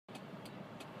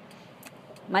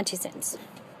my 2 cents.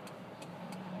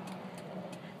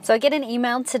 So I get an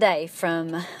email today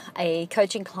from a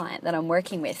coaching client that I'm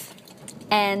working with.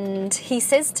 And he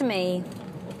says to me,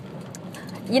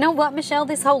 you know what, Michelle,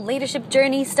 this whole leadership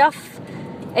journey stuff,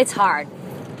 it's hard.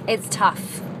 It's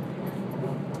tough.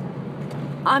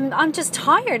 I'm just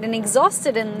tired and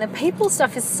exhausted, and the people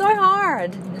stuff is so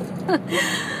hard.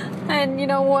 And you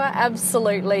know what?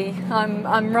 Absolutely.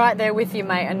 I'm right there with you,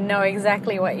 mate. I know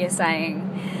exactly what you're saying.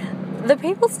 The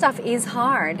people stuff is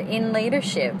hard in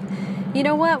leadership. You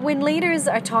know what? When leaders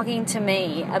are talking to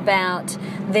me about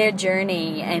their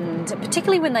journey, and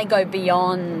particularly when they go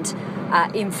beyond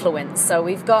influence. So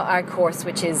we've got our course,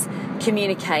 which is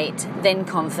communicate, then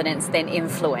confidence, then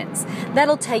influence.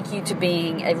 That'll take you to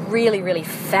being a really, really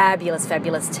fabulous,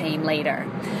 fabulous team leader.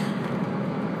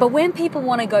 But when people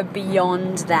want to go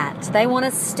beyond that, they want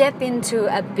to step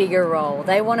into a bigger role.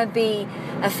 They want to be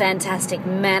a fantastic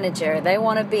manager. They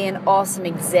want to be an awesome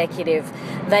executive.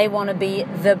 They want to be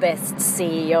the best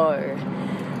CEO.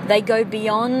 They go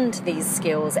beyond these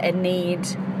skills and need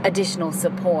additional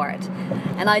support.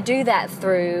 And I do that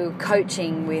through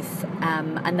coaching with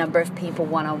a number of people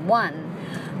one-on-one.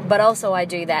 But also I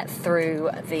do that through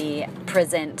the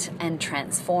Present and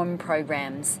Transform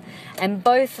programs. And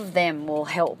both of them will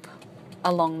help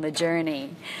along the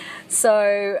journey.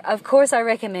 So, of course, I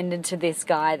recommended to this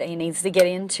guy that he needs to get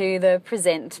into the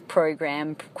Present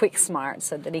program, Quick Smart,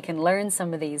 so that he can learn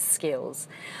some of these skills.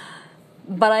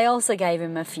 But I also gave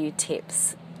him a few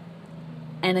tips.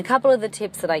 And a couple of the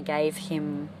tips that I gave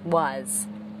him was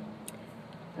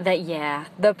that, yeah,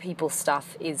 the people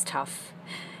stuff is tough.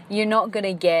 You're not going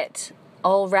to get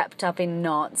all wrapped up in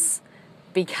knots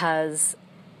because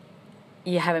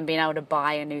you haven't been able to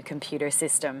buy a new computer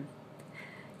system.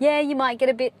 Yeah, you might get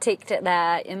a bit ticked at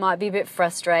that. It might be a bit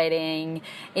frustrating.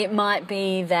 It might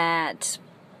be that,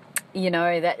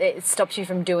 that it stops you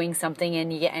from doing something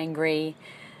and you get angry.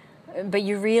 But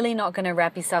you're really not going to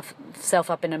wrap yourself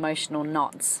up in emotional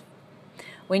knots.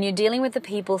 When you're dealing with the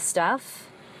people stuff,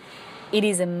 it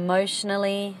is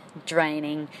emotionally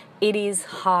draining. It is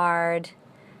hard,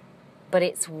 but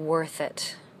it's worth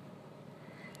it.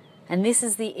 And this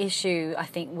is the issue, I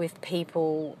think, with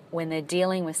people when they're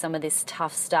dealing with some of this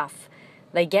tough stuff.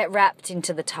 They get wrapped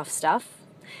into the tough stuff.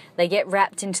 They get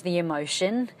wrapped into the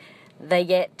emotion. They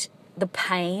get the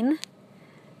pain,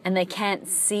 and they can't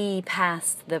see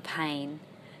past the pain.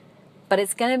 But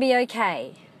it's going to be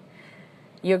okay.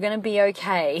 You're going to be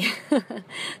okay.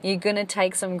 You're going to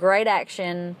take some great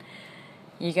action.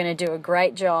 You're going to do a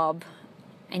great job.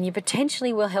 And you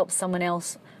potentially will help someone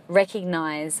else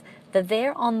recognize that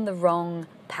they're on the wrong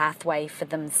pathway for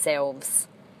themselves.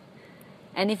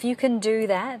 And if you can do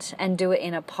that and do it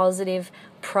in a positive,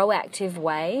 proactive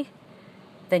way,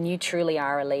 then you truly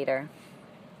are a leader.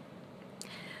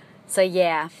 So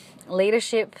yeah,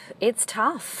 leadership, it's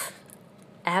tough.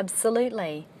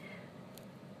 Absolutely.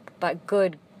 But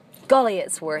good golly,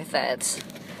 it's worth it.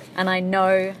 And I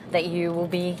know that you will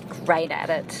be great at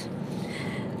it.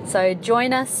 So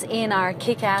join us in our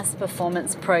Kick-Ass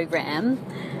Performance program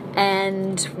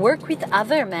and work with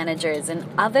other managers and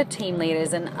other team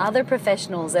leaders and other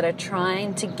professionals that are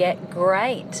trying to get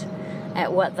great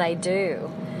at what they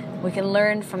do. We can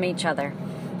learn from each other.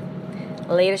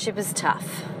 Leadership is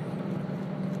tough.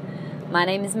 My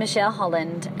name is Michelle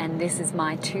Holland, and this is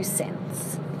my 2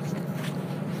 cents.